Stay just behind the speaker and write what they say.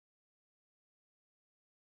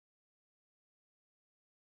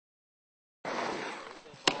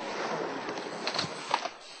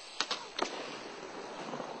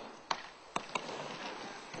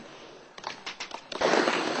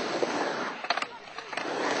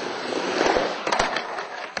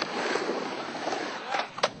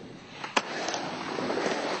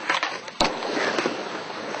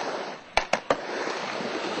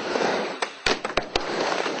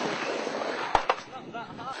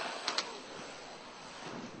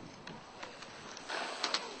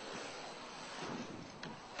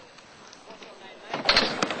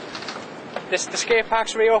The skate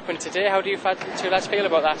park's reopened today. How do you two lads feel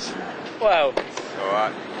about that? Well,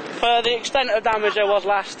 Alright. for the extent of damage there was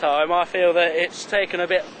last time, I feel that it's taken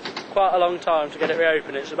quite a long time to get it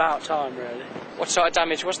reopened. It's about time, really. What sort of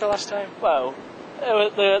damage was the last time? Well,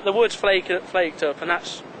 the wood's flaked up, and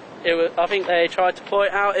I think they tried to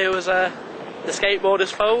point out it was the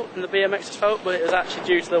skateboarder's fault and the BMX's fault, but it was actually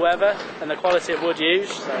due to the weather and the quality of wood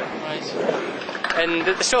used. So. Right. And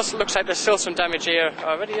it still looks like there's still some damage here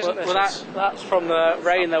already, isn't there? Well, that's from the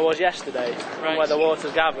rain there was yesterday, right. Where the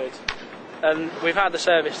water's gathered. And we've had the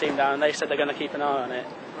service team down, and they said they're going to keep an eye on it,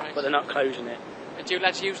 right. But they're not closing it. And do you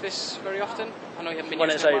lads use this very often? I know you haven't been when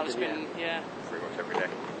using it it's while open, it's been, yeah. Pretty much every day.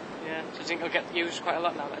 Yeah. So do you think it'll get used quite a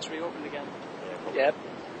lot now that it's reopened again? Yeah.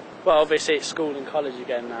 Well, obviously it's school and college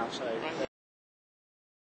again now, so. Right.